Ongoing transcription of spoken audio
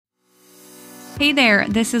Hey there,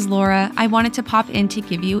 this is Laura. I wanted to pop in to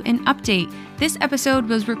give you an update. This episode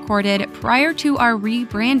was recorded prior to our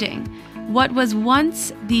rebranding. What was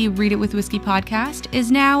once the Read It with Whiskey podcast is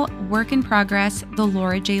now work in progress, the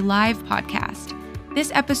Laura J. Live podcast.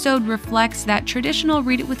 This episode reflects that traditional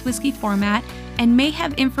Read It with Whiskey format and may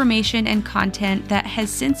have information and content that has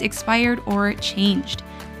since expired or changed.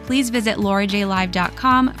 Please visit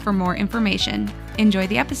laurajlive.com for more information. Enjoy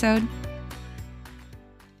the episode.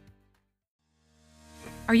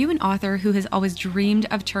 Are you an author who has always dreamed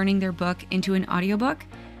of turning their book into an audiobook?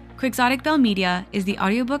 Quixotic Bell Media is the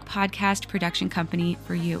audiobook podcast production company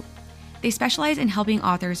for you. They specialize in helping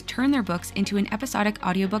authors turn their books into an episodic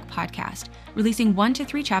audiobook podcast, releasing 1 to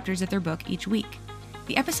 3 chapters of their book each week.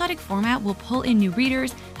 The episodic format will pull in new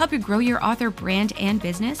readers, help you grow your author brand and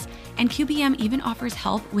business, and QBM even offers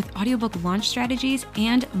help with audiobook launch strategies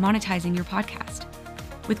and monetizing your podcast.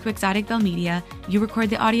 With Quixotic Bell Media, you record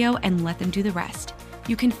the audio and let them do the rest.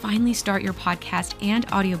 You can finally start your podcast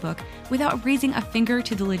and audiobook without raising a finger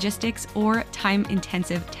to the logistics or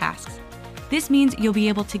time-intensive tasks. This means you'll be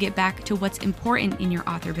able to get back to what's important in your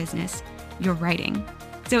author business, your writing.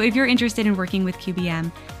 So if you're interested in working with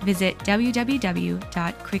QBM, visit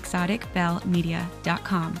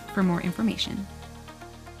www.quixoticbellmedia.com for more information.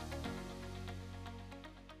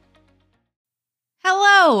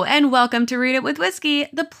 Hello, and welcome to Read It with Whiskey,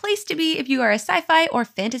 the place to be if you are a sci-fi or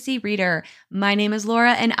fantasy reader. My name is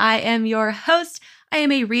Laura, and I am your host. I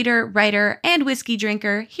am a reader, writer, and whiskey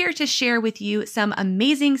drinker here to share with you some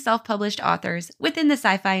amazing self-published authors within the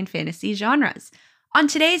sci-fi and fantasy genres. On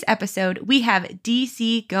today's episode, we have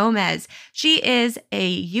D.C. Gomez. She is a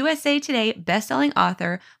USA Today bestselling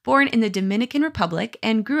author born in the Dominican Republic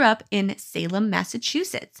and grew up in Salem,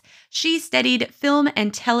 Massachusetts. She studied film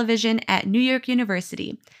and television at New York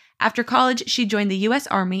University. After college, she joined the U.S.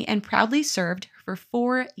 Army and proudly served for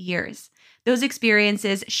 4 years. Those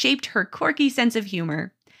experiences shaped her quirky sense of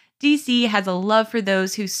humor. DC has a love for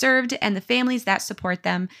those who served and the families that support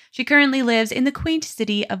them. She currently lives in the quaint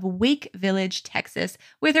city of Wake Village, Texas,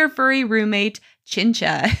 with her furry roommate,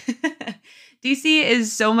 Chincha. DC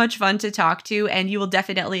is so much fun to talk to, and you will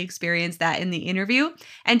definitely experience that in the interview.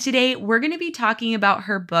 And today, we're going to be talking about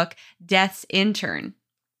her book, Death's Intern.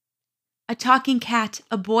 A talking cat,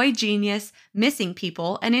 a boy genius, missing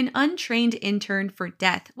people, and an untrained intern for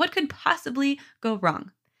death. What could possibly go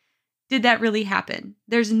wrong? Did that really happen?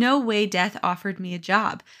 There's no way death offered me a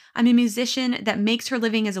job. I'm a musician that makes her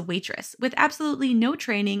living as a waitress with absolutely no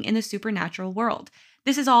training in the supernatural world.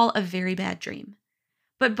 This is all a very bad dream.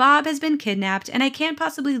 But Bob has been kidnapped and I can't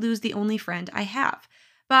possibly lose the only friend I have.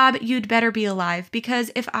 Bob, you'd better be alive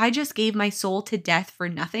because if I just gave my soul to death for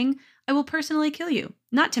nothing, I will personally kill you.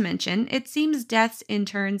 Not to mention, it seems death's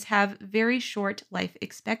interns have very short life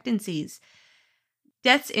expectancies.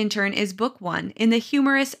 Death's Intern is book 1 in the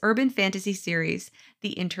humorous urban fantasy series,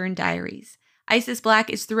 The Intern Diaries. Isis Black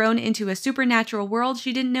is thrown into a supernatural world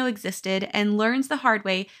she didn't know existed and learns the hard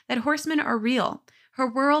way that horsemen are real. Her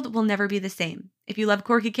world will never be the same. If you love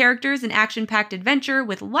quirky characters and action-packed adventure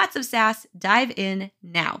with lots of sass, dive in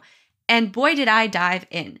now. And boy, did I dive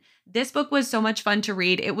in. This book was so much fun to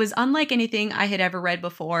read. It was unlike anything I had ever read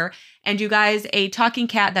before. And you guys, a talking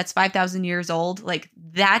cat that's 5,000 years old, like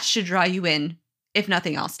that should draw you in. If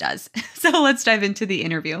nothing else does. So let's dive into the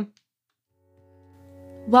interview.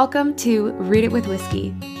 Welcome to Read It with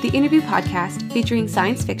Whiskey, the interview podcast featuring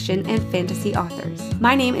science fiction and fantasy authors.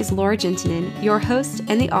 My name is Laura Gentinen, your host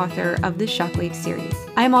and the author of the Shockwave series.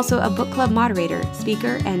 I am also a book club moderator,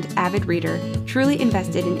 speaker, and avid reader, truly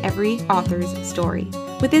invested in every author's story.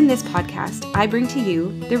 Within this podcast, I bring to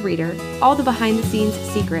you, the reader, all the behind-the-scenes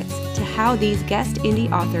secrets to how these guest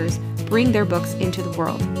indie authors bring their books into the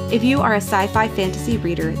world. If you are a sci-fi fantasy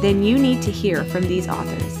reader, then you need to hear from these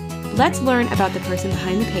authors. Let's learn about the person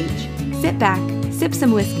behind the page. Sit back, sip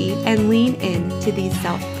some whiskey, and lean in to these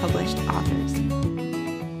self-published authors.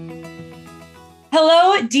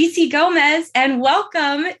 Hello, DC Gomez, and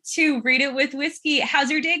welcome to Read It with Whiskey.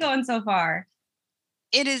 How's your day going so far?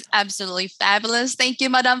 It is absolutely fabulous. Thank you,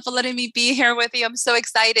 Madame, for letting me be here with you. I'm so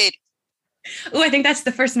excited. Oh, I think that's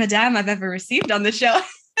the first Madame I've ever received on the show.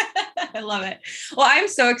 I love it. Well, I'm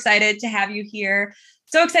so excited to have you here.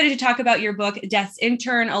 So excited to talk about your book, Death's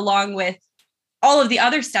Intern, along with all of the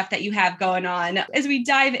other stuff that you have going on. As we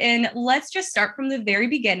dive in, let's just start from the very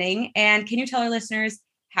beginning. And can you tell our listeners,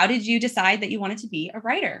 how did you decide that you wanted to be a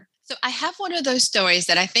writer? So I have one of those stories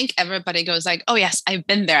that I think everybody goes like, oh yes, I've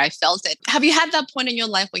been there. I felt it. Have you had that point in your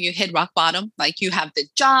life where you hit rock bottom? Like you have the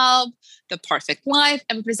job, the perfect life.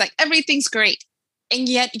 Everybody's like, everything's great. And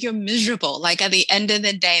yet you're miserable. Like at the end of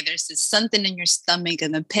the day, there's this something in your stomach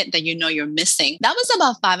and the pit that you know you're missing. That was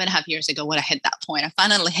about 5.5 years ago when I hit that point. I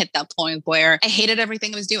finally hit that point where I hated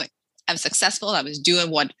everything I was doing. I was successful. I was doing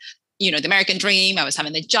what, the American dream. I was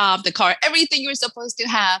having the job, the car, everything you're supposed to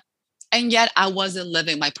have. And yet I wasn't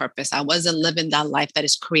living my purpose. I wasn't living that life that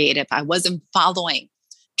is creative. I wasn't following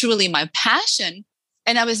truly my passion.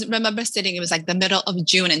 And remember sitting, it was like the middle of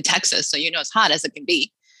June in Texas. So, it's hot as it can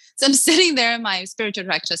be. So I'm sitting there in my spiritual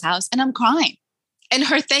director's house and I'm crying. And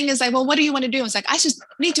her thing is like, well, what do you want to do? It's like, I just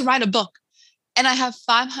need to write a book. And I have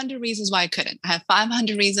 500 reasons why I couldn't. I have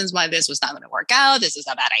 500 reasons why this was not going to work out. This is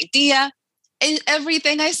a bad idea. And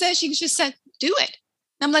everything I said, she just said, do it.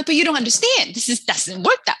 And I'm like, but you don't understand. This doesn't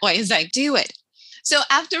work that way. It's like, do it. So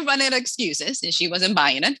after running excuses and she wasn't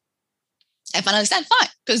buying it, I finally said, fine,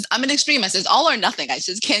 because I'm an extremist. It's all or nothing. I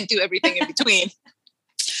just can't do everything in between.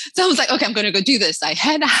 So I was like, okay, I'm going to go do this. I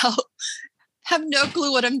head out, have no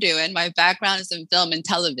clue what I'm doing. My background is in film and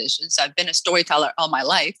television. So I've been a storyteller all my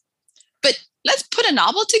life. But let's put a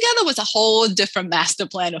novel together was a whole different master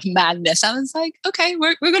plan of madness. I was like, okay,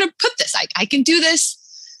 we're going to put this. I can do this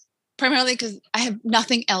primarily because I have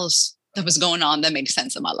nothing else that was going on that made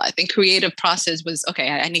sense in my life. And creative process was, okay,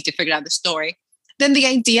 I need to figure out the story. Then the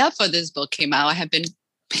idea for this book came out. I had been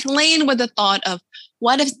playing with the thought of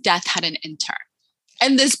what if death had an intern?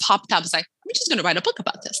 And this popped up. I was like, I'm just going to write a book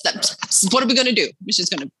about this. What are we going to do? We're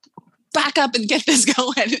just going to back up and get this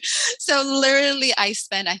going. So literally I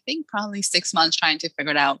spent, I think probably 6 months trying to figure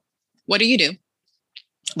it out. What do you do?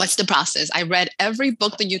 What's the process? I read every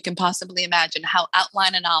book that you can possibly imagine, how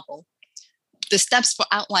outline a novel, the steps for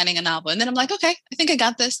outlining a novel. And then I'm like, okay, I think I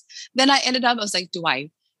got this. Then I was like, do I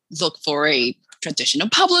look for a traditional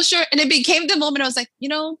publisher? And it became the moment I was like,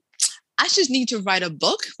 I just need to write a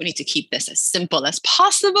book. We need to keep this as simple as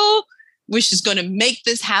possible. We're just going to make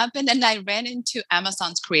this happen. And I ran into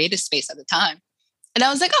Amazon's creative space at the time. And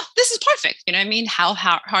I was like, oh, this is perfect. You know what I mean? How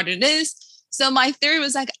hard it is. So my theory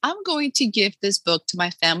was like, I'm going to give this book to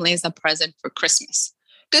my family as a present for Christmas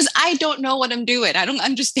because I don't know what I'm doing. I don't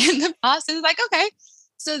understand the process. Like, okay,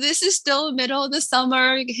 so this is still middle of the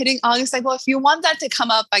summer, hitting August. Like, well, if you want that to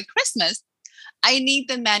come out by Christmas, I need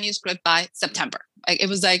the manuscript by September. Like, it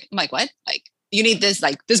was like, I'm like, what? Like, you need this,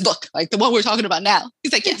 like this book, like the one we're talking about now.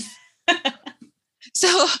 He's like, yes. So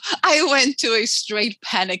I went to a straight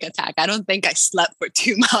panic attack. I don't think I slept for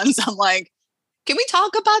 2 months. I'm like, can we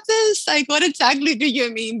talk about this? Like, what exactly do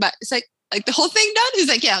you mean? But it's like the whole thing done? He's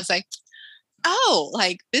like, yeah. I was like, oh,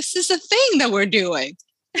 like this is a thing that we're doing.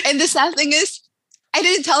 And the sad thing is, I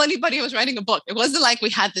didn't tell anybody I was writing a book. It wasn't like we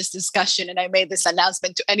had this discussion and I made this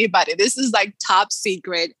announcement to anybody. This is like top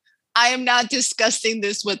secret. I am not discussing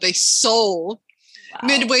this with a soul. Wow.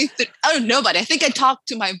 Midway through. I don't know, but I think I talked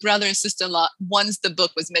to my brother and sister-in-law once the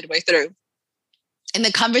book was midway through. And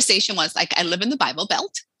the conversation was like, I live in the Bible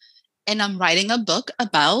Belt and I'm writing a book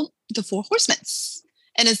about the 4 horsemen.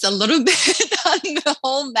 And it's a little bit on the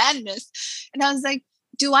whole madness. And I was like,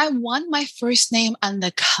 do I want my first name on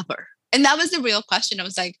the cover? And that was the real question. I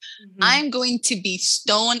was like, I'm going to be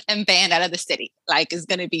stoned and banned out of the city. Like it's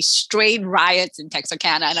going to be straight riots in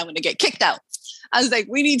Texarkana and I'm going to get kicked out. I was like,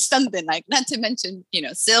 we need something, like, not to mention,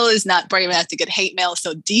 Sil is not brave enough to get hate mail.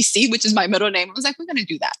 So DC, which is my middle name, I was like, we're going to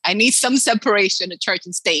do that. I need some separation of church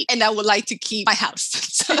and state. And I would like to keep my house.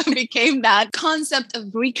 So it became that concept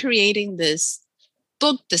of recreating this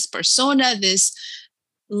book, this persona, this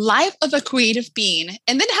life of a creative being,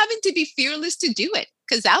 and then having to be fearless to do it.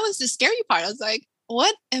 Because that was the scary part. I was like,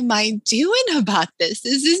 what am I doing about this?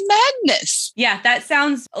 This is madness. Yeah, that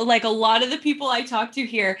sounds like a lot of the people I talk to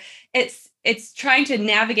here. It's trying to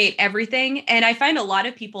navigate everything. And I find a lot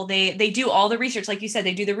of people, they do all the research. Like you said,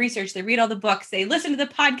 they do the research, they read all the books, they listen to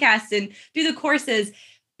the podcasts and do the courses,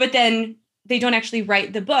 but then they don't actually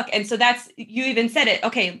write the book. And so you even said it.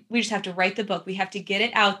 Okay, we just have to write the book. We have to get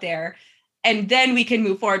it out there. And then we can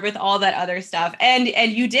move forward with all that other stuff. And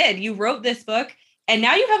you did. You wrote this book. And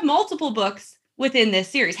now you have multiple books within this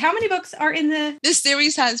series. How many books are in This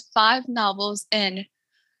series has 5 novels and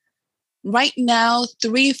right now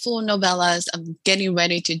 3 full novellas. I'm getting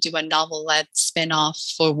ready to do a novelette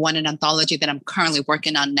spinoff for an anthology that I'm currently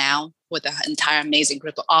working on now with an entire amazing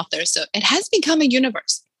group of authors. So it has become a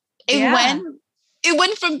universe. It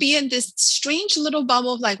went from being this strange little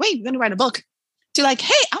bubble of like, wait, you're going to write a book, to like,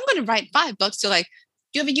 hey, I'm going to write 5 books, to like,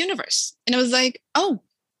 you have a universe. And it was like, oh,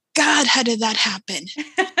 God, how did that happen?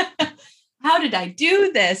 How did I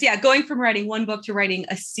do this? Yeah, going from writing 1 book to writing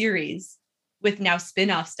a series with now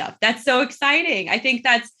spin-off stuff. That's so exciting. I think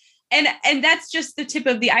that's, and that's just the tip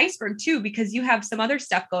of the iceberg too, because you have some other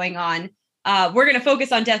stuff going on. We're going to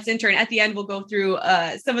focus on Death's Intern. At the end, we'll go through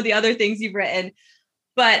some of the other things you've written.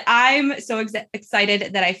 But I'm so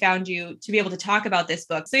excited that I found you to be able to talk about this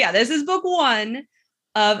book. So yeah, this is book 1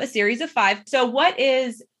 of a series of 5. So what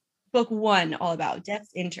is book 1 all about?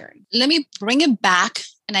 Death's Intern. Let me bring it back.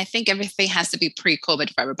 And I think everything has to be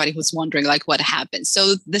pre-COVID for everybody who's wondering like what happened.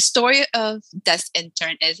 So the story of Death's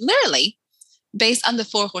Intern is literally based on the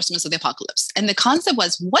 4 horsemen of the apocalypse. And the concept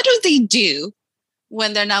was, what do they do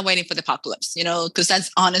when they're not waiting for the apocalypse? You know, because that's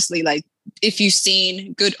honestly like, if you've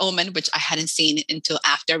seen Good Omen, which I hadn't seen until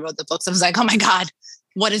after I wrote the books, I was like, oh my God,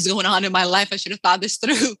 what is going on in my life? I should have thought this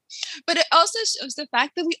through. But it also shows the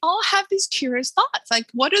fact that we all have these curious thoughts. Like,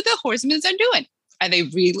 what are the horsemen are doing? Are they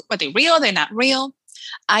real? Are they real? They're not real.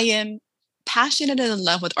 I am passionate and in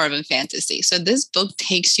love with urban fantasy. So this book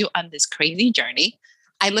takes you on this crazy journey.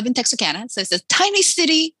 I live in Texarkana, so it's a tiny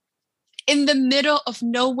city in the middle of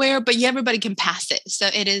nowhere, but everybody can pass it. So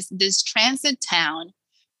it is this transit town.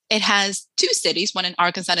 It has 2 cities, one in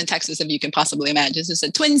Arkansas and Texas, if you can possibly imagine. So it's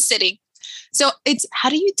a twin city. So it's, how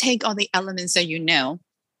do you take all the elements that you know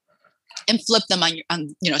and flip them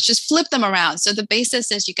just flip them around. So the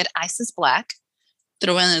basis is you get Isis Black,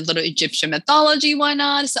 throw in a little Egyptian mythology, why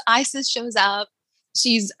not? So Isis shows up.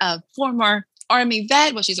 She's a former Army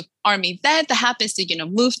vet. Well, she's an Army vet that happens to,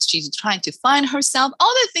 move. She's trying to find herself,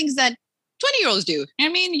 all the things that 20-year-olds do. I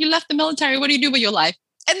mean, you left the military. What do you do with your life?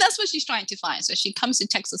 And that's what she's trying to find. So she comes to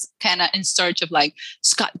Texarkana in search of like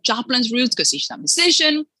Scott Joplin's roots because she's a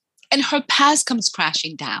musician, and her past comes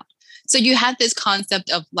crashing down. So you have this concept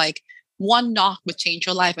of like one knock would change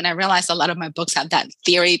your life. And I realized a lot of my books have that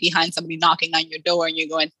theory behind somebody knocking on your door and you're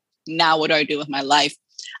going, now what do I do with my life?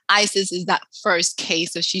 Isis is that first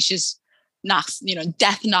case. So she just knocks,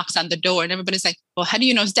 death knocks on the door and everybody's like, well, how do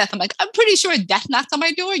you know it's death? I'm like, I'm pretty sure death knocks on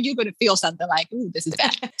my door. You're going to feel something like, ooh, this is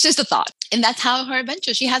bad. It's just a thought. And that's how her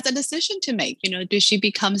adventure, she has a decision to make. Do she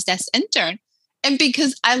becomes Death's Intern? And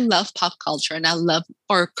because I love pop culture and I love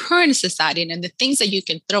our current society and the things that you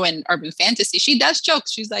can throw in urban fantasy, she does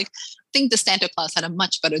jokes. She's like, I think the Santa Claus had a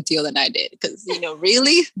much better deal than I did. Because,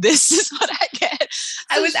 really, this is what I get.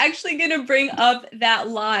 I was actually going to bring up that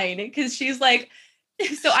line because she's like,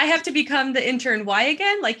 so I have to become the intern. Why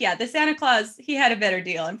again? Like, yeah, the Santa Claus, he had a better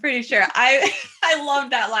deal. I'm pretty sure. I love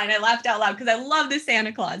that line. I laughed out loud because I love the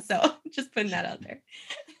Santa Claus. So just putting that out there.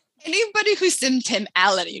 Anybody who's seen Tim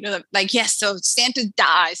Allen, like, yes, so Santa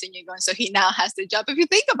dies and you're going, so he now has the job. If you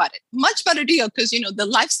think about it, much better deal because,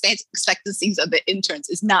 the lifespan expectancies of the interns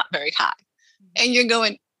is not very high. And you're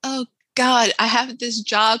going, oh God, I have this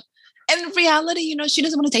job. And in reality, she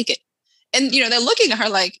doesn't want to take it. And, they're looking at her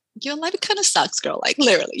like, your life kind of sucks, girl. Like,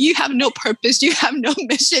 literally, you have no purpose. You have no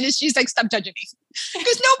mission. And she's like, stop judging me.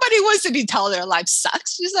 Because nobody wants to be told their life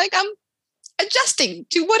sucks. She's like, I'm adjusting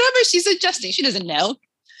to whatever she's adjusting. She doesn't know.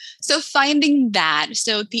 So finding that.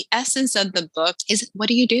 So the essence of the book is, what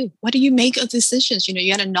do you do? What do you make of decisions?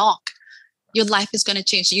 You got to knock. Your life is going to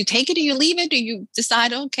change. So you take it or you leave it, or you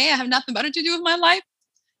decide, okay, I have nothing better to do with my life.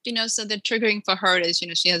 So the triggering for her is,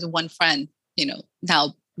 she has one friend,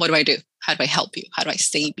 now what do I do? How do I help you? How do I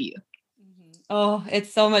save you? Oh,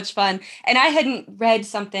 it's so much fun. And I hadn't read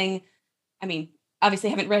something,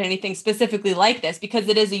 obviously haven't read anything specifically like this because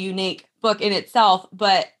it is a unique book in itself,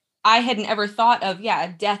 but I hadn't ever thought of,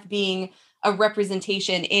 death being a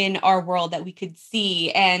representation in our world that we could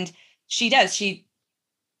see. And she does.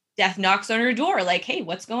 Death knocks on her door like, hey,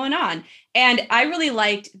 what's going on? And I really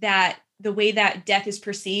liked that the way that death is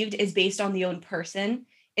perceived is based on the own person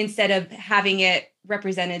instead of having it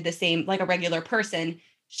represented the same like a regular person.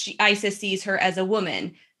 Isis sees her as a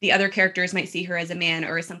woman. The other characters might see her as a man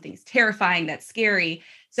or as something terrifying that's scary.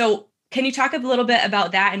 So can you talk a little bit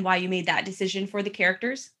about that and why you made that decision for the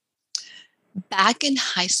characters? Back in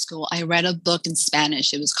high school, I read a book in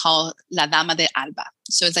Spanish. It was called La Dama de Alba.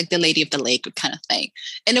 So it's like the Lady of the Lake kind of thing.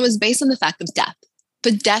 And it was based on the fact of death,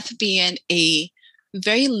 but death being a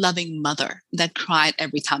very loving mother that cried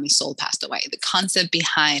every time his soul passed away. The concept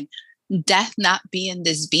behind death not being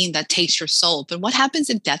this being that takes your soul, but what happens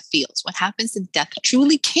if death feels? What happens if death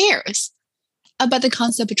truly cares about the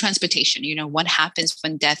concept of transportation? What happens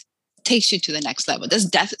when death takes you to the next level? Does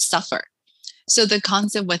death suffer? So the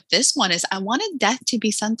concept with this one is I wanted death to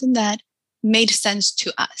be something that made sense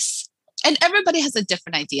to us. And everybody has a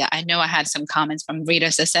different idea. I know I had some comments from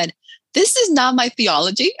readers that said, this is not my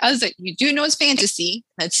theology. I was like, you do know it's fantasy.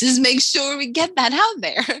 Let's just make sure we get that out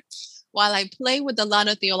there. While I play with a lot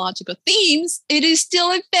of theological themes, it is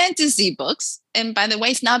still in fantasy books. And by the way,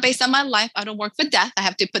 it's not based on my life. I don't work for death. I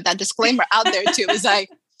have to put that disclaimer out there too. It's like,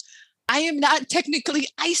 I am not technically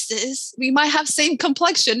Isis. We might have same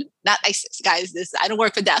complexion. Not Isis, guys. I don't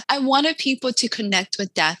work for death. I wanted people to connect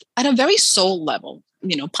with death at a very soul level,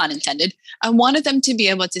 pun intended. I wanted them to be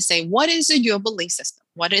able to say, what is your belief system?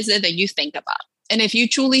 What is it that you think about? And if you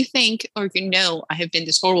truly think, or I have been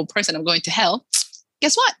this horrible person, I'm going to hell,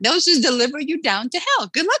 guess what? They'll just deliver you down to hell.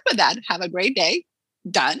 Good luck with that. Have a great day.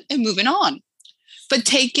 Done and moving on. But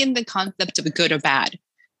taking the concept of good or bad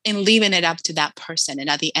and leaving it up to that person. And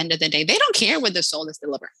at the end of the day, they don't care what the soul is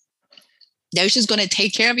delivered. They're just going to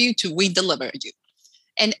take care of you to re-deliver you.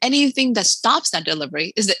 And anything that stops that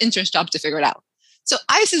delivery is the intern's job to figure it out. So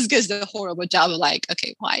ISIS does the horrible job of like,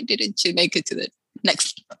 okay, why didn't you make it to the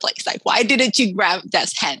next place? Like, why didn't you grab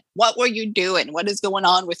Death's hand? What were you doing? What is going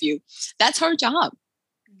on with you? That's her job.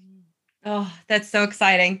 Oh, that's so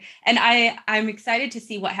exciting. And I'm excited to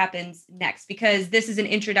see what happens next, because this is an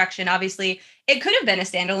introduction. Obviously, it could have been a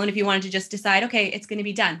standalone if you wanted to just decide, okay, it's going to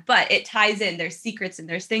be done. But it ties in. There's secrets and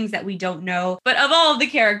there's things that we don't know. But of all of the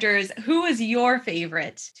characters, who is your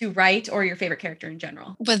favorite to write, or your favorite character in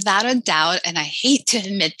general? Without a doubt, and I hate to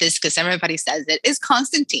admit this because everybody says it, is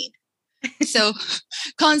Constantine. So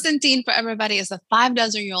Constantine, for everybody, is a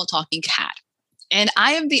 5-dozen-year-old talking cat. And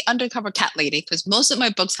I am the undercover cat lady because most of my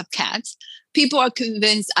books have cats. People are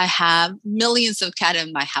convinced I have millions of cats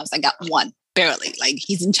in my house. I got one, barely, like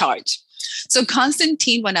he's in charge. So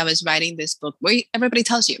Constantine, when I was writing this book, where everybody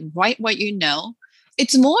tells you, write what you know.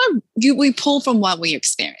 It's more, we pull from what we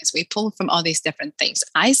experience. We pull from all these different things.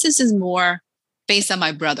 ISIS is more based on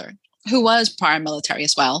my brother, who was prior military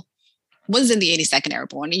as well, was in the 82nd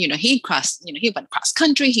Airborne. He he went cross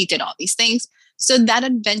country. He did all these things. So that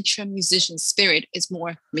adventure musician spirit is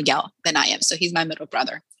more Miguel than I am. So he's my middle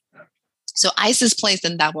brother. So ISIS plays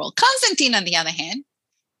in that world. Constantine, on the other hand,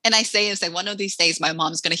 and I say, one of these days, my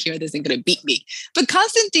mom's going to hear this and going to beat me. But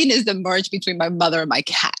Constantine is the merge between my mother and my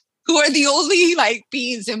cat, who are the only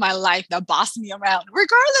beings in my life that boss me around,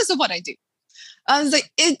 regardless of what I do. I was like,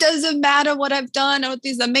 it doesn't matter what I've done or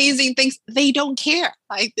these amazing things. They don't care.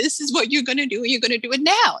 Like, this is what you're going to do. And you're going to do it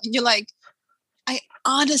now. And you're like, I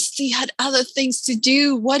honestly had other things to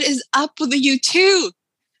do. What is up with you two?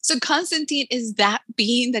 So Constantine is that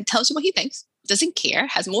being that tells you what he thinks, doesn't care,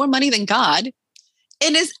 has more money than God,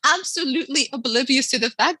 and is absolutely oblivious to the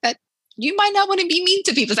fact that you might not want to be mean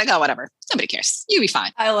to people. It's like, oh, whatever. Somebody cares. You'll be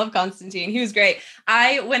fine. I love Constantine. He was great.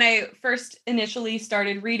 When I first initially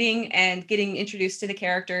started reading and getting introduced to the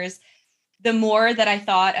characters, the more that I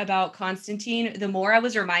thought about Constantine, the more I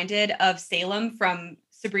was reminded of Salem from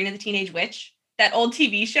Sabrina the Teenage Witch, that old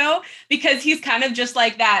TV show, because he's kind of just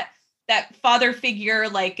like that father figure,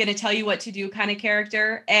 like going to tell you what to do kind of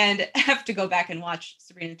character. And I have to go back and watch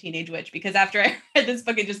Sabrina the Teenage Witch, because after I read this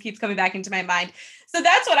book, it just keeps coming back into my mind. So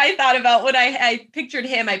that's what I thought about when I pictured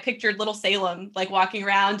him. I pictured little Salem, like walking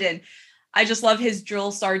around, and I just love his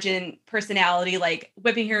drill sergeant personality, like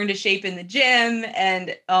whipping her into shape in the gym.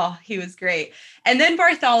 And oh, he was great. And then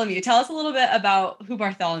Bartholomew. Tell us a little bit about who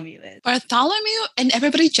Bartholomew is. Bartholomew, and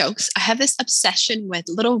everybody jokes, I have this obsession with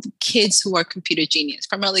little kids who are computer genius,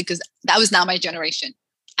 primarily because that was not my generation.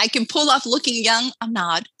 I can pull off looking young. I'm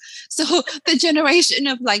not. So the generation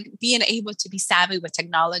of being able to be savvy with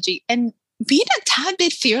technology and being a tad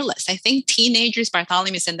bit fearless. I think teenagers,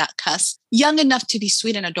 Bartholomew is in that cusp, young enough to be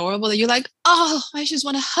sweet and adorable that you're like, oh, I just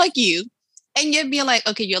want to hug you. And you'd be like,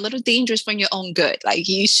 okay, you're a little dangerous for your own good. Like,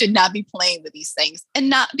 you should not be playing with these things and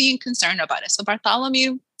not being concerned about it. So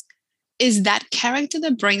Bartholomew is that character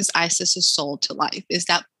that brings Isis's soul to life, is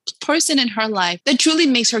that person in her life that truly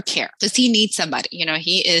makes her care, because he needs somebody.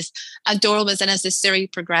 He is adorable, and as the series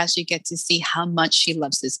progresses, you get to see how much she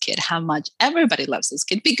loves this kid, how much everybody loves this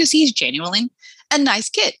kid, because he's genuinely a nice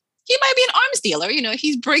kid. He might be an arms dealer,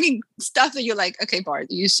 he's bringing stuff that you're like, okay, Bart,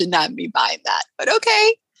 you should not be buying that, but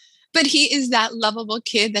okay. But he is that lovable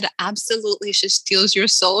kid that absolutely just steals your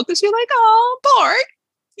soul, because you're like, oh, Bart.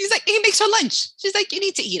 He's like, he makes her lunch. She's like, you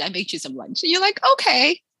need to eat. I made you some lunch. And you're like,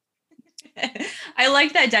 okay. I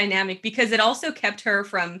like that dynamic, because it also kept her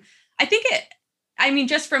from,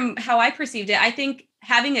 just from how I perceived it, I think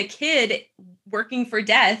having a kid working for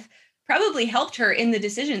Death probably helped her in the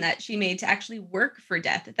decision that she made to actually work for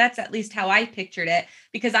Death. That's at least how I pictured it,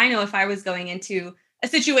 because I know if I was going into a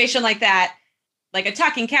situation like that, like a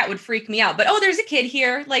talking cat would freak me out. But, oh, there's a kid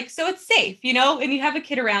here, so it's safe, and you have a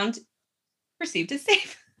kid around, perceived as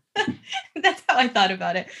safe. That's how I thought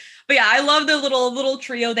about it. But yeah, I love the little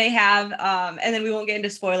trio they have. And then we won't get into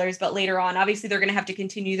spoilers, but later on, obviously they're going to have to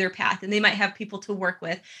continue their path, and they might have people to work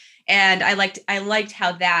with. And I liked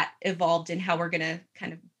how that evolved and how we're going to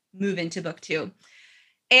kind of move into book 2.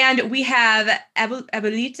 And we have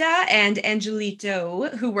Abuelita and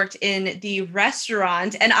Angelito, who worked in the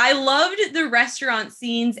restaurant. And I loved the restaurant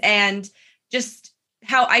scenes and just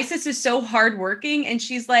how Isis is so hardworking, and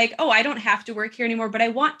she's like, oh, I don't have to work here anymore, but I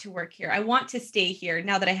want to work here. I want to stay here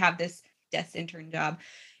now that I have this desk intern job.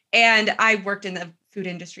 And I worked in the food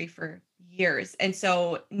industry for years. And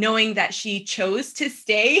so knowing that she chose to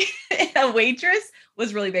stay a waitress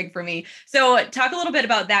was really big for me. So talk a little bit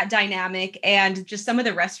about that dynamic and just some of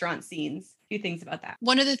the restaurant scenes. A few things about that.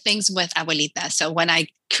 One of the things with Abuelita, so when I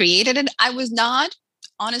created it, I was not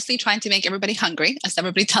honestly trying to make everybody hungry. As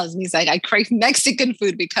everybody tells me, it's like, I crave Mexican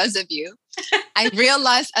food because of you. I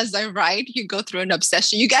realized as I write, you go through an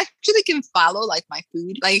obsession. You actually can follow like my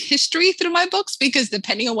food, like history through my books, because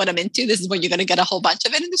depending on what I'm into, this is when you're going to get a whole bunch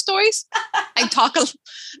of it in the stories.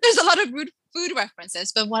 There's a lot of food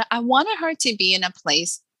references, but what I wanted her to be in a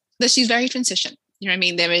place that she's very transition. You know what I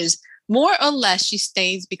mean? There is more or less she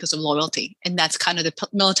stays because of loyalty. And that's kind of the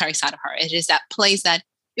military side of her. It is that place that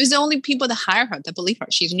it was the only people that hire her, that believe her.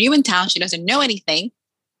 She's new in town. She doesn't know anything.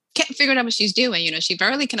 Can't figure out what she's doing. You know, she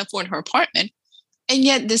barely can afford her apartment. And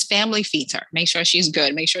yet this family feeds her, make sure she's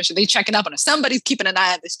good, make sure they're checking up on her. Somebody's keeping an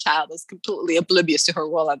eye on this child that's completely oblivious to her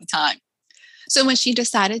world at the time. So when she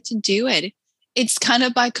decided to do it, it's kind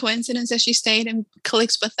of by coincidence that she stayed and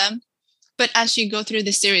clicks with them. But as you go through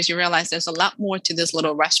the series, you realize there's a lot more to this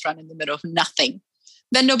little restaurant in the middle of nothing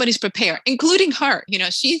that nobody's prepared, including her. You know,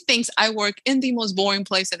 she thinks I work in the most boring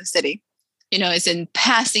place in the city. You know, it's in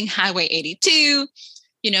passing Highway 82.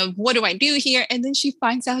 You know, what do I do here? And then she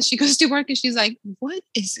finds out, she goes to work and she's like, what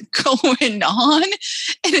is going on?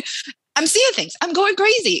 And I'm seeing things. I'm going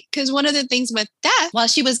crazy. Because one of the things with Death, while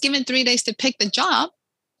she was given 3 days to pick the job,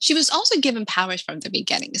 she was also given powers from the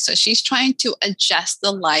beginning. So she's trying to adjust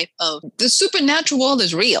the life of the supernatural world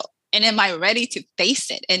is real. And am I ready to face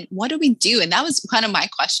it? And what do we do? And that was kind of my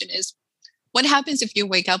question is, what happens if you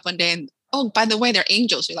wake up one day and, oh, by the way, they're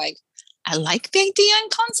angels. You're like, I like the idea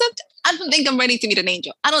and concept. I don't think I'm ready to meet an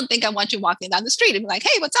angel. I don't think I want you walking down the street and be like,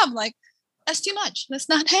 hey, what's up? I'm like, that's too much. Let's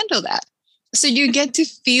not handle that. So you get to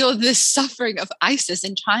feel this suffering of Isis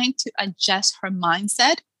and trying to adjust her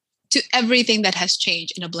mindset to everything that has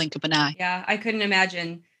changed in a blink of an eye. Yeah, I couldn't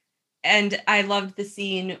imagine. And I loved the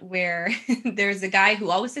scene where there's a guy who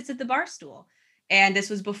always sits at the bar stool. And this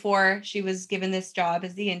was before she was given this job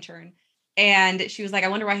as the intern. And she was like, I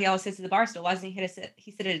wonder why he always sits at the bar stool. Why doesn't he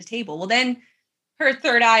sit at a table? Well, then her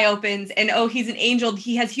third eye opens and, oh, he's an angel.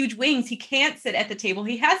 He has huge wings. He can't sit at the table.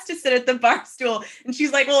 He has to sit at the bar stool. And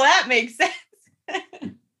she's like, well, that makes sense.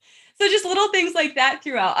 So just little things like that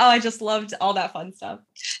throughout. Oh, I just loved all that fun stuff.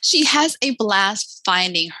 She has a blast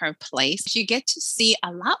finding her place. You get to see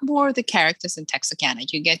a lot more of the characters in Texarkana.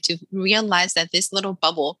 You get to realize that this little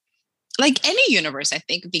bubble, like any universe, I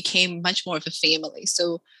think, became much more of a family.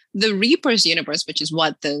 So the Reapers universe, which is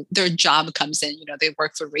what their job comes in, you know, they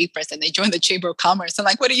work for Reapers and they join the Chamber of Commerce. And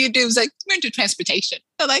like, what do you do? It's like, we're into transportation.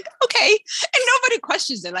 They're like, okay. And nobody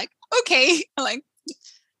questions it. Like, okay. I'm like,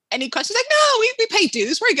 any questions? Like, no, we pay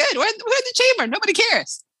dues. We're good. We're in the chamber. Nobody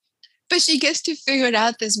cares. But she gets to figure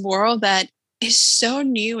out this world that is so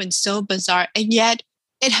new and so bizarre. And yet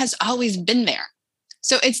it has always been there.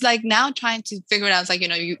 So it's like now trying to figure it out. It's like, you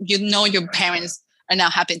know, your parents are now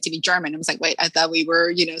happen to be German. I was like, wait, I thought we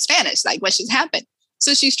were, Spanish. Like, what just happened?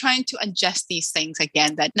 So she's trying to adjust these things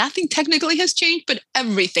again, that nothing technically has changed, but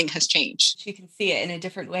everything has changed. She can see it in a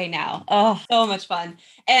different way now. Oh, so much fun.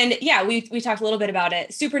 And yeah, we talked a little bit about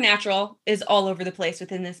it. Supernatural is all over the place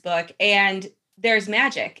within this book. And there's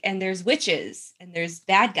magic and there's witches and there's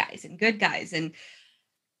bad guys and good guys. And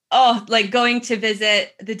like going to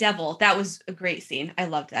visit the devil. That was a great scene. I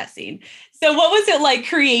loved that scene. So what was it like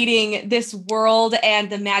creating this world and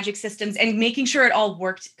the magic systems and making sure it all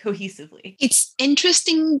worked cohesively? It's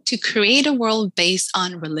interesting to create a world based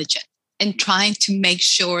on religion and trying to make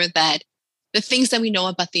sure that the things that we know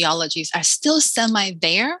about theologies are still semi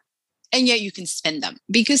there, and yet you can spin them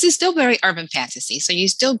because it's still very urban fantasy. So you're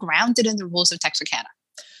still grounded in the rules of Texarkana.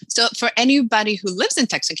 So for anybody who lives in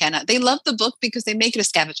Texarkana, they love the book because they make it a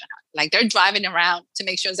scavenger hunt. Like they're driving around to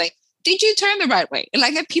make sure it's like, did you turn the right way? And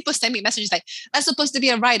like if people send me messages like, that's supposed to be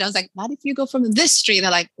a right. I was like, not if you go from this street. They're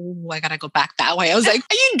like, oh, I got to go back that way. I was like,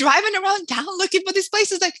 are you driving around town looking for these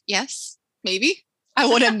places? Like, yes, maybe. I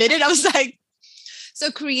won't admit it. I was like, so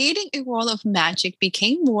creating a world of magic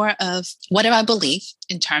became more of what do I believe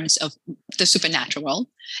in terms of the supernatural world.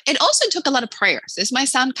 It also took a lot of prayers. This might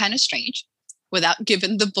sound kind of strange without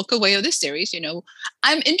giving the book away of the series.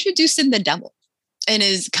 I'm introducing the devil. And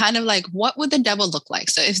is kind of like, what would the devil look like?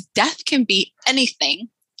 So if death can be anything,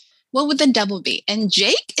 what would the devil be? And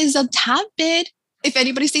Jake is a tad bit, if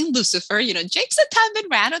anybody's seen Lucifer, Jake's a tad bit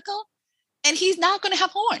radical. And he's not going to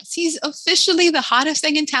have horns. He's officially the hottest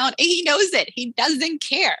thing in town. And he knows it. He doesn't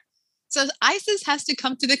care. So Isis has to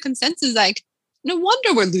come to the consensus like, no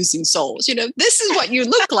wonder we're losing souls. This is what you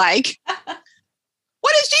look like.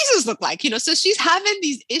 What does Jesus look like? So she's having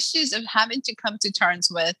these issues of having to come to terms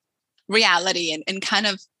with reality and kind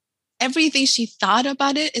of everything she thought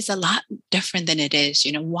about it is a lot different than it is.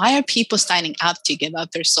 Why are people signing up to give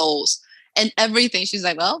up their souls and everything? She's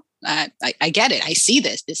like, well, I get it. I see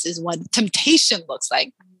this. This is what temptation looks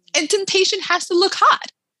like. And temptation has to look hot.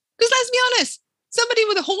 Because let's be honest, somebody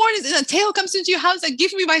with a horn and a tail comes into your house and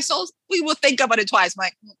give me my souls, we will think about it twice. I'm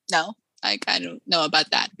like, no, I don't know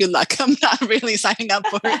about that. Good luck. I'm not really signing up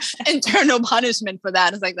for internal punishment for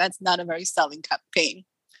that. It's like, that's not a very selling campaign.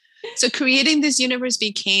 So creating this universe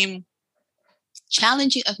became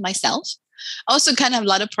challenging of myself. Also kind of a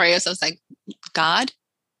lot of prayers. I was like, God,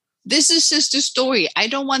 this is just a story. I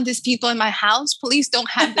don't want these people in my house. Please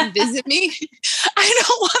don't have them visit me. I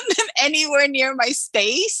don't want them anywhere near my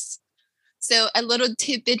space. So a little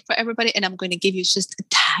tidbit for everybody, and I'm going to give you just a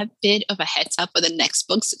tad bit of a heads up for the next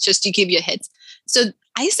books, just to give you a hint. So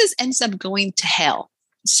Isis ends up going to hell.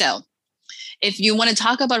 So if you want to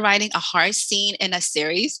talk about writing a hard scene in a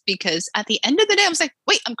series, because at the end of the day, I was like,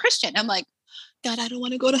 wait, I'm Christian. I'm like, God, I don't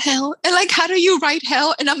want to go to hell. And like, how do you write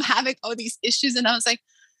hell? And I'm having all these issues. And I was like,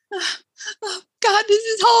 oh, God, this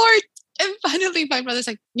is hard. And finally, my brother's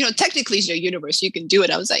like, technically it's your universe. You can do it.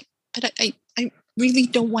 I was like, but I really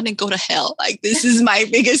don't want to go to hell. Like, this is my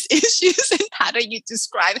biggest issues. And how do you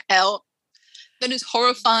describe hell that is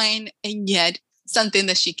horrifying and yet something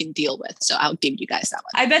that she can deal with? So I'll give you guys that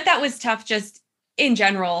one. I bet that was tough just in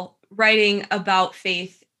general, writing about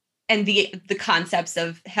faith and the concepts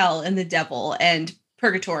of hell and the devil and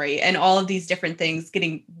purgatory and all of these different things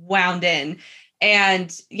getting wound in.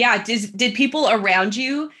 And yeah, did people around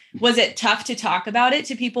you, was it tough to talk about it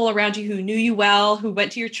to people around you who knew you well, who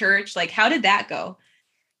went to your church? Like, how did that go?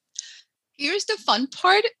 Here's the fun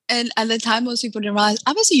part. And at the time, most people didn't realize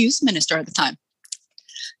I was a youth minister at the time.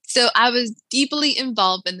 So I was deeply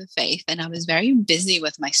involved in the faith and I was very busy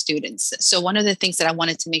with my students. So one of the things that I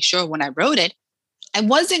wanted to make sure when I wrote it, I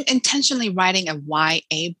wasn't intentionally writing a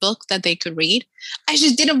YA book that they could read. I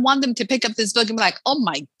just didn't want them to pick up this book and be like, oh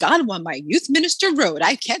my God, what my youth minister wrote,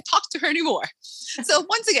 I can't talk to her anymore. So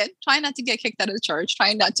once again, trying not to get kicked out of the church,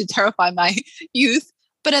 trying not to terrify my youth,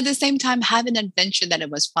 but at the same time, have an adventure that it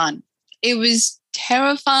was fun. It was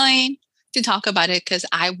terrifying to talk about it because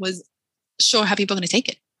I was sure how people are going to take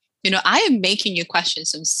it. I am making you question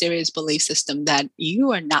some serious belief system that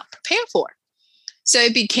you are not prepared for. So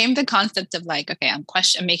it became the concept of like, okay, I'm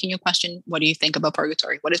making you question, what do you think about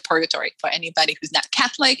purgatory? What is purgatory for anybody who's not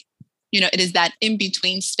Catholic? It is that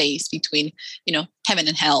in-between space between, heaven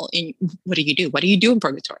and hell. And what do you do? What do you do in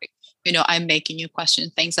purgatory? I'm making you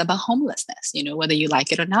question things about homelessness, whether you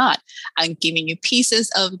like it or not. I'm giving you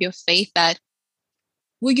pieces of your faith that,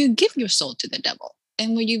 will you give your soul to the devil?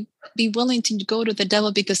 And will you be willing to go to the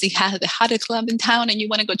devil because he has the hottest club in town and you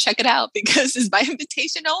want to go check it out because it's by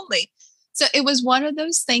invitation only? So it was one of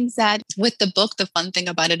those things that with the book, the fun thing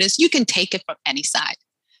about it is you can take it from any side.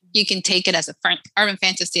 You can take it as a urban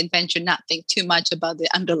fantasy adventure, not think too much about the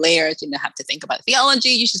underlayers. You don't have to think about theology.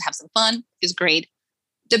 You just have some fun. It's great.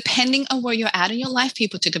 Depending on where you're at in your life,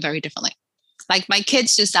 people took it very differently. Like my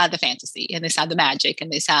kids just had the fantasy and they saw the magic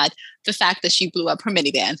and they saw the fact that she blew up her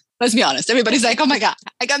minivan. Let's be honest. Everybody's like, oh my God.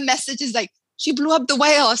 I got messages like, she blew up the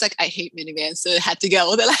whale. I was like, I hate minivans. So it had to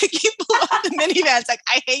go. They're like, you blew up the minivan. It's like,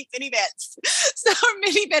 I hate minivans. So her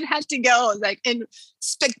minivan had to go. It was like in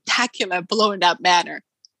spectacular blown up manner.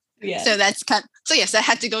 Yeah. So that's so yes, I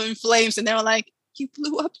had to go in flames. And they were like, you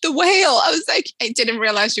blew up the whale. I was like, I didn't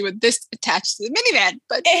realize you were this attached to the minivan.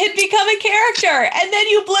 But it had become a character and then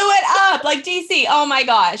you blew it up like DC. Oh my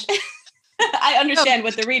gosh. I understand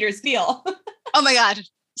what the readers feel. Oh my God.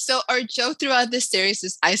 So our joke throughout this series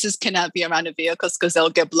is Isis cannot be around the vehicles because they'll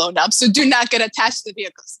get blown up. So do not get attached to the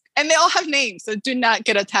vehicles. And they all have names. So do not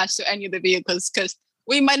get attached to any of the vehicles because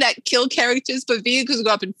we might not kill characters, but vehicles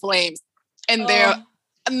go up in flames. And they're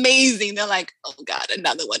amazing. They're like, oh God,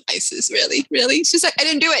 another one, Isis. Really? Really? She's like, I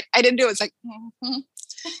didn't do it. It's like,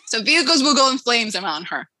 So vehicles will go in flames around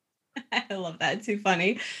her. I love that. It's too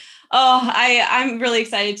funny. Oh, I'm really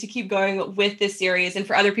excited to keep going with this series and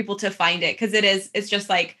for other people to find it because it's just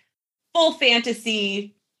like full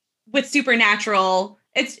fantasy with supernatural.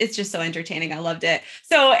 It's just so entertaining. I loved it.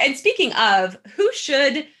 So, and speaking of, who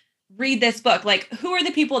should read this book? Like, who are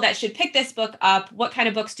the people that should pick this book up? What kind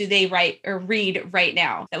of books do they write or read right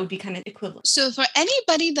now? That would be kind of equivalent. So for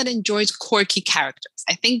anybody that enjoys quirky characters,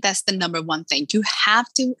 I think that's the number one thing. You have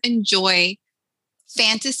to enjoy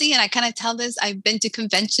fantasy. And I kind of tell this, I've been to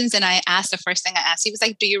conventions and I asked, the first thing I asked, he was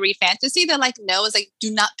like, do you read fantasy? They're like, no. I was like, do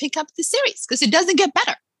not pick up the series because it doesn't get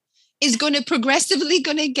better. It's going to progressively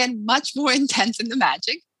get much more intense in the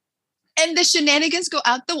magic. And the shenanigans go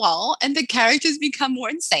out the wall and the characters become more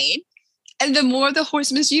insane. And the more the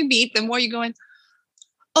horsemen you meet, the more you're going,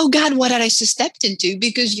 oh God, what had I just stepped into?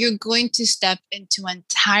 Because you're going to step into an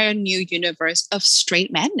entire new universe of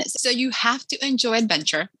straight madness. So you have to enjoy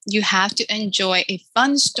adventure. You have to enjoy a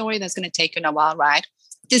fun story that's going to take you on a wild ride.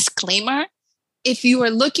 Disclaimer, if you are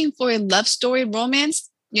looking for a love story romance,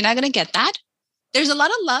 you're not going to get that. There's a lot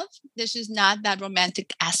of love. There's just not that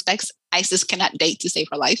romantic aspects. Isis cannot date to save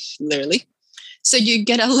her life, literally. So you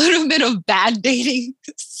get a little bit of bad dating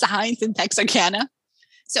signs in Texarkana.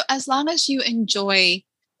 So as long as you enjoy,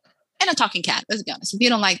 and a talking cat, let's be honest. If you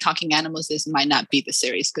don't like talking animals, this might not be the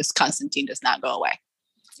series because Constantine does not go away.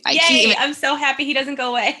 Yay, I'm so happy he doesn't go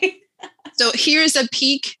away. So here's a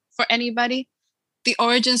peek for anybody. The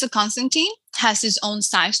Origins of Constantine has his own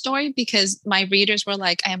side story because my readers were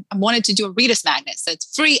like, I wanted to do a Reader's Magnet. So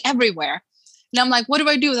it's free everywhere. And I'm like, what do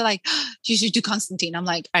I do? They're like, oh, you should do Constantine. I'm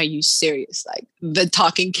like, are you serious? Like the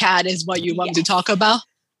talking cat is what you want to talk about?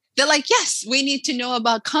 They're like, yes, we need to know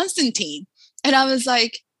about Constantine. And I was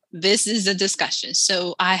like, this is a discussion.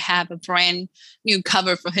 So I have a brand new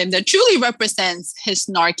cover for him that truly represents his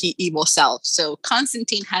snarky, evil self. So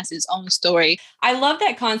Constantine has his own story. I love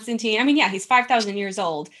that Constantine. I mean, yeah, he's 5,000 years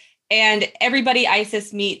old. And everybody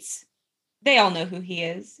Isis meets, they all know who he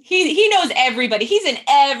is. He knows everybody. He's in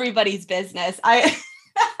everybody's business. I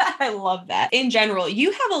love that. In general,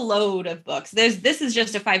 you have a load of books. This is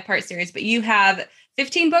just a 5-part series, but you have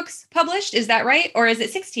 15 books published. Is that right? Or is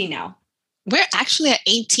it 16 now? We're actually at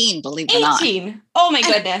 18, believe it or not. 18. Oh my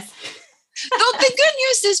goodness. So the good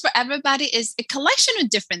news is for everybody is a collection of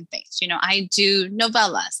different things. You know, I do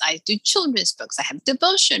novellas, I do children's books, I have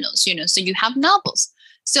devotionals, you know, so you have novels.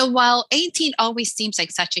 So while 18 always seems like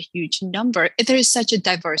such a huge number, there is such a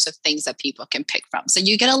diverse of things that people can pick from. So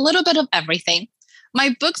you get a little bit of everything.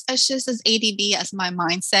 My books are just as ADD as my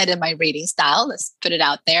mindset and my reading style. Let's put it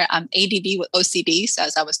out there. I'm ADD with OCD. So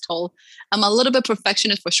as I was told, I'm a little bit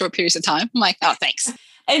perfectionist for short periods of time. I'm like, oh, thanks.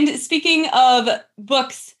 And speaking of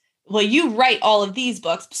books, well, you write all of these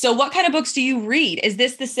books. So what kind of books do you read? Is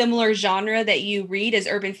this the similar genre that you read as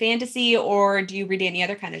urban fantasy, or do you read any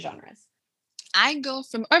other kind of genres? I go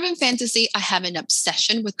from urban fantasy. I have an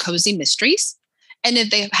obsession with cozy mysteries. And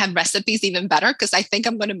if they have recipes, even better, because I think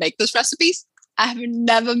I'm going to make those recipes. I have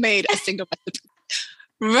never made a single recipe.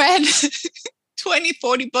 Read 20,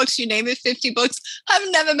 40 books, you name it, 50 books. I've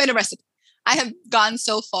never made a recipe. I have gone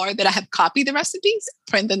so far that I have copied the recipes,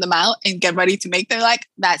 printed them out, and get ready to make them. Like,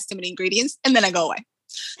 that's too many ingredients. And then I go away.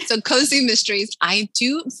 So cozy mysteries. I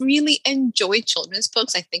do really enjoy children's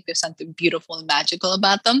books. I think there's something beautiful and magical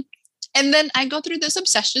about them. And then I go through this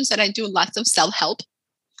obsessions that I do lots of self-help.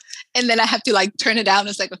 And then I have to like turn it down.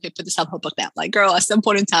 It's like, okay, put the self-help book down. Like, girl, at some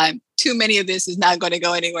point in time, too many of this is not going to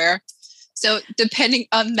go anywhere. So depending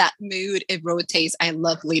on that mood, it rotates. I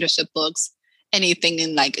love leadership books, anything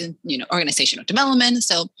in like, you know, organizational development.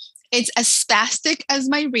 So it's as spastic as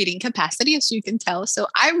my reading capacity, as you can tell. So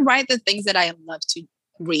I write the things that I love to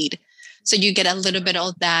read. So you get a little bit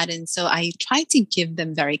of that. And so I try to give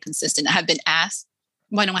them very consistent. I have been asked,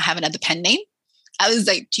 why don't I have another pen name? I was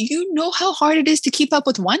like, do you know how hard it is to keep up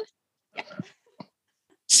with one? Yeah.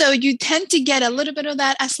 So you tend to get a little bit of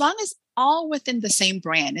that as long as all within the same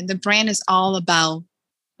brand. And the brand is all about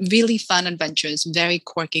really fun adventures, very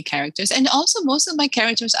quirky characters. And also most of my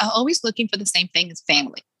characters are always looking for the same thing as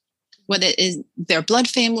family. Whether it is their blood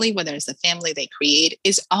family, whether it's the family they create,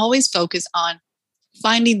 is always focused on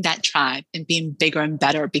finding that tribe and being bigger and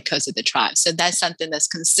better because of the tribe. So that's something that's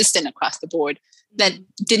consistent across the board that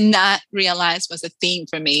did not realize was a theme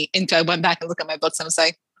for me until I went back and looked at my books and was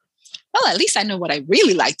like, well, at least I know what I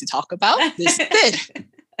really like to talk about. This did.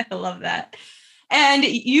 I love that. And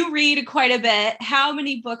you read quite a bit. How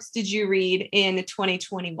many books did you read in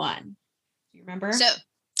 2021? Do you remember? So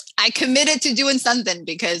I committed to doing something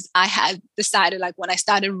because I had decided, like when I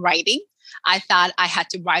started writing, I thought I had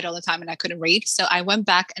to write all the time and I couldn't read. So I went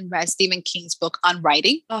back and read Stephen King's book on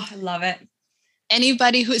writing. Oh, I love it.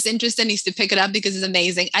 Anybody who's interested needs to pick it up because it's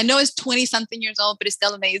amazing. I know it's 20 something years old, but it's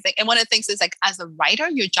still amazing. And one of the things is like, as a writer,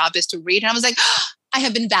 your job is to read. And I was like, oh, I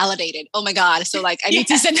have been validated. Oh my God. So like, I need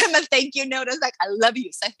to send him a thank you note. I was like, I love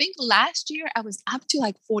you. So I think last year I was up to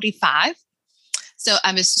like 45. So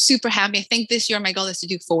I was super happy. I think this year my goal is to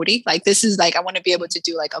do 40. Like this is like, I want to be able to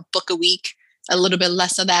do like a book a week, a little bit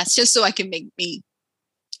less of that, just so I can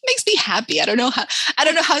makes me happy. I don't know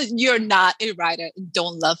how you're not a writer and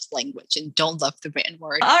don't love language and don't love the written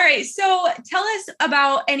word. All right. So tell us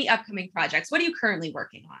about any upcoming projects. What are you currently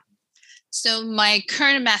working on? So my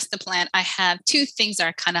current master plan, I have 2 things that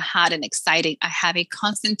are kind of hot and exciting. I have a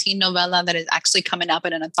Constantine novella that is actually coming up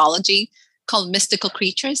in an anthology called Mystical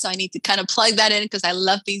Creatures. So I need to kind of plug that in because I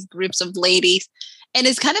love these groups of ladies And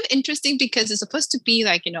it's kind of interesting because it's supposed to be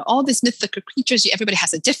like, all these mythical creatures. Everybody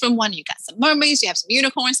has a different one. You got some mermaids, you have some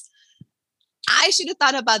unicorns. I should have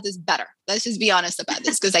thought about this better. Let's just be honest about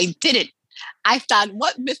this because I didn't. I thought,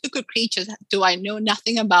 what mythical creatures do I know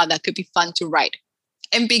nothing about that could be fun to write?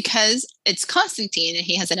 And because it's Constantine and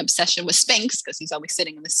he has an obsession with Sphinx because he's always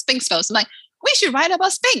sitting in the Sphinx pose, I'm like, we should write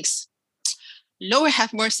about Sphinx. Lord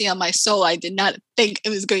have mercy on my soul. I did not think it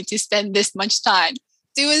was going to spend this much time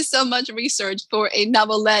doing so much research for a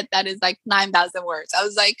novelette that is like 9,000 words. I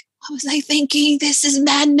was like thinking, this is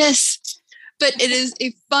madness. But it is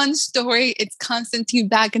a fun story. It's Constantine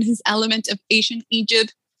back in his element of ancient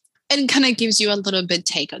Egypt and kind of gives you a little bit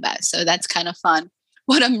take of that. So that's kind of fun.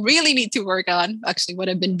 What I really need to work on, actually what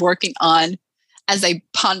I've been working on as I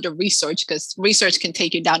ponder research, because research can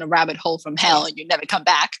take you down a rabbit hole from hell and you never come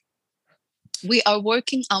back. We are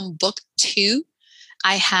working on book 2.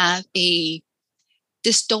 I have a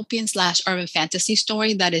dystopian / urban fantasy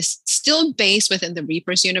story that is still based within the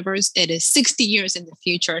Reapers universe. It is 60 years in the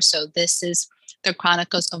future. So this is the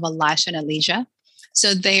Chronicles of Elisha and Elijah.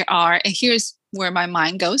 So they are, and here's where my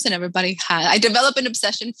mind goes. And I developed an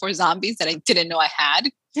obsession for zombies that I didn't know I had.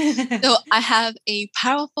 So I have a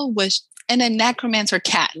powerful witch and a necromancer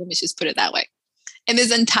cat. Let me just put it that way. And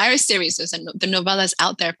this entire series, the novella is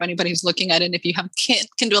out there for anybody who's looking at it. And if you have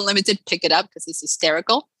Kindle Unlimited, pick it up because it's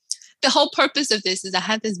hysterical. The whole purpose of this is I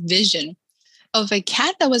had this vision of a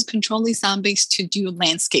cat that was controlling zombies to do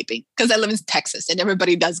landscaping because I live in Texas and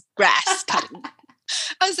everybody does grass cutting.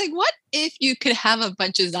 I was like, what if you could have a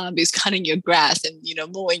bunch of zombies cutting your grass and,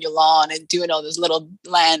 mowing your lawn and doing all those little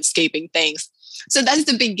landscaping things? So that's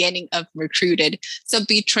the beginning of Recruited. So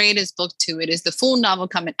Betrayed is book 2. It is the full novel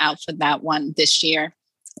coming out for that one this year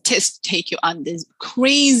to take you on this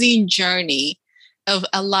crazy journey of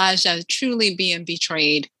Elijah truly being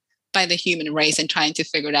betrayed by the human race and trying to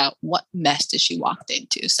figure out what mess did she walked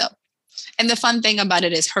into. So, and the fun thing about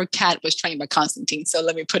it is her cat was trained by Constantine. So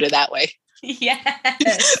let me put it that way.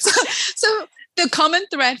 Yes. So the common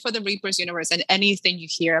thread for the Reapers universe and anything you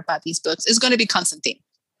hear about these books is going to be Constantine.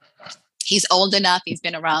 He's old enough. He's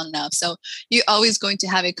been around enough. So you're always going to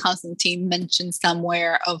have a Constantine mentioned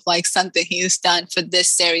somewhere of like something he has done for this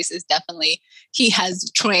series is definitely he has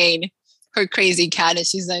trained her crazy cat. And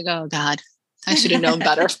she's like, oh God, I should have known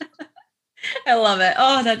better. I love it.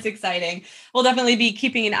 Oh, that's exciting. We'll definitely be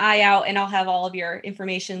keeping an eye out and I'll have all of your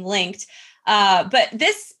information linked. But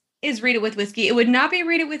this is Read It With Whiskey. It would not be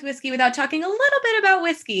Read It With Whiskey without talking a little bit about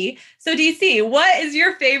whiskey. So DC, what is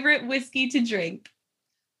your favorite whiskey to drink?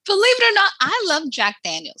 Believe it or not, I love Jack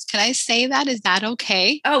Daniels. Can I say that? Is that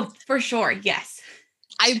okay? Oh, for sure. Yes.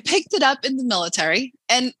 I picked it up in the military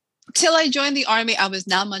and till I joined the army, I was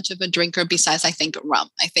not much of a drinker besides, I think, rum.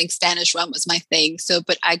 I think Spanish rum was my thing.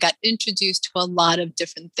 But I got introduced to a lot of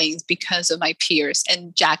different things because of my peers.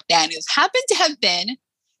 And Jack Daniels happened to have been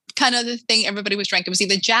kind of the thing everybody was drinking. It was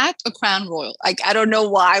either Jack or Crown Royal. Like, I don't know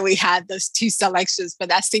why we had those two selections, but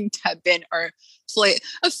that seemed to have been a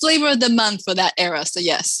flavor of the month for that era. So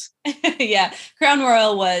yes. Yeah. Crown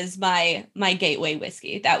Royal was my gateway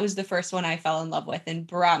whiskey. That was the first one I fell in love with and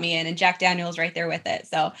brought me in, and Jack Daniels right there with it.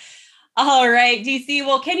 So, all right, DC.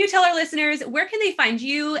 Well, can you tell our listeners where can they find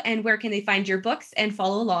you and where can they find your books and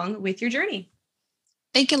follow along with your journey?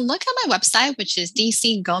 They can look at my website, which is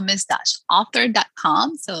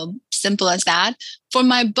dcgomez-author.com. So simple as that. For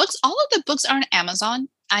my books, all of the books are on Amazon.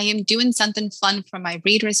 I am doing something fun for my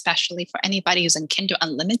readers, especially for anybody who's on Kindle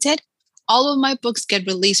Unlimited. All of my books get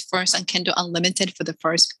released first on Kindle Unlimited for the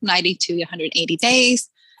first 90 to 180 days.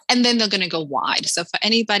 And then they're going to go wide. So for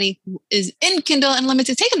anybody who is in Kindle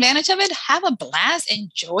Unlimited, take advantage of it. Have a blast.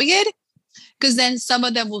 Enjoy it. Because then some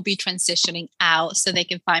of them will be transitioning out so they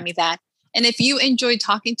can find me that. And if you enjoy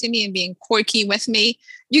talking to me and being quirky with me,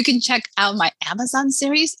 you can check out my Amazon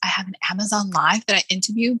series. I have an Amazon Live that I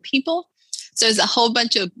interview people. So there's a whole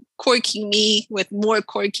bunch of quirky me with more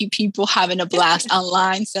quirky people having a blast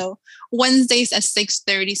online. So Wednesdays at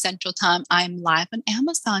 6:30 Central Time, I'm live on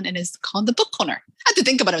Amazon and it's called The Book Corner. I had to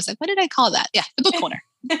think about it. I was like, what did I call that? Yeah, The Book Corner.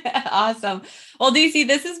 Awesome. Well, DC,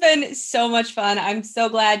 this has been so much fun. I'm so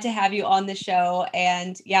glad to have you on the show.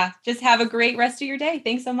 And yeah, just have a great rest of your day.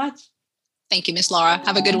 Thanks so much. Thank you, Miss Laura.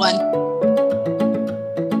 Have a good one.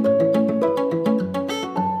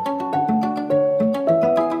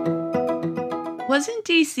 Wasn't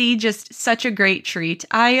DC just such a great treat?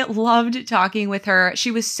 I loved talking with her.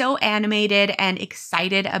 She was so animated and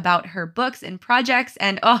excited about her books and projects.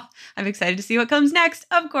 And I'm excited to see what comes next,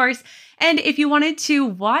 of course. And if you wanted to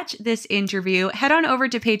watch this interview, head on over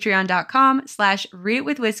to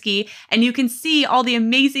patreon.com/readitwithwhiskey, and you can see all the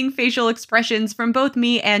amazing facial expressions from both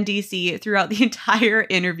me and DC throughout the entire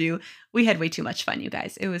interview. We had way too much fun, you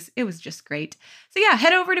guys. It was just great. So yeah,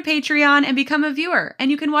 head over to Patreon and become a viewer,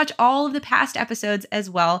 and you can watch all of the past episodes as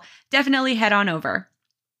well. Definitely head on over.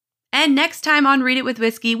 And next time on Read It with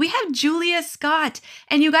Whiskey, we have Julia Scott.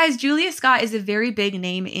 And you guys, Julia Scott is a very big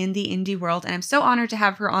name in the indie world, and I'm so honored to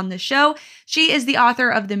have her on the show. She is the author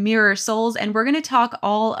of The Mirror Souls, and we're going to talk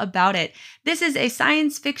all about it. This is a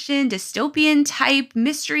science fiction, dystopian type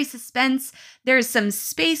mystery suspense. There's some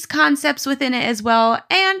space concepts within it as well,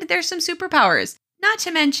 and there's some superpowers. Not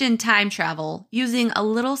to mention time travel using a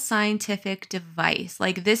little scientific device.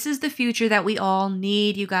 Like, this is the future that we all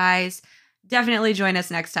need, you guys. Definitely join us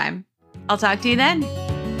next time. I'll talk to you then.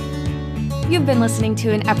 You've been listening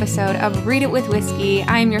to an episode of Read It with Whiskey.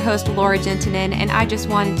 I am your host, Laura Gentinen, and I just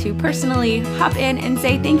wanted to personally hop in and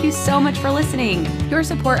say thank you so much for listening. Your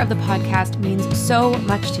support of the podcast means so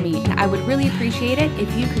much to me, and I would really appreciate it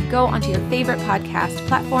if you could go onto your favorite podcast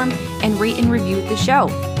platform and rate and review the show.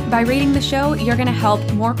 By rating the show, you're going to help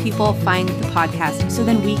more people find the podcast so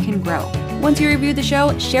then we can grow. Once you review the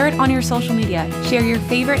show, share it on your social media, share your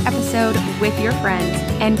favorite episode with your friends,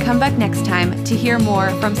 and come back next time to hear more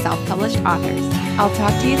from self-published authors. I'll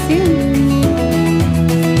talk to you soon.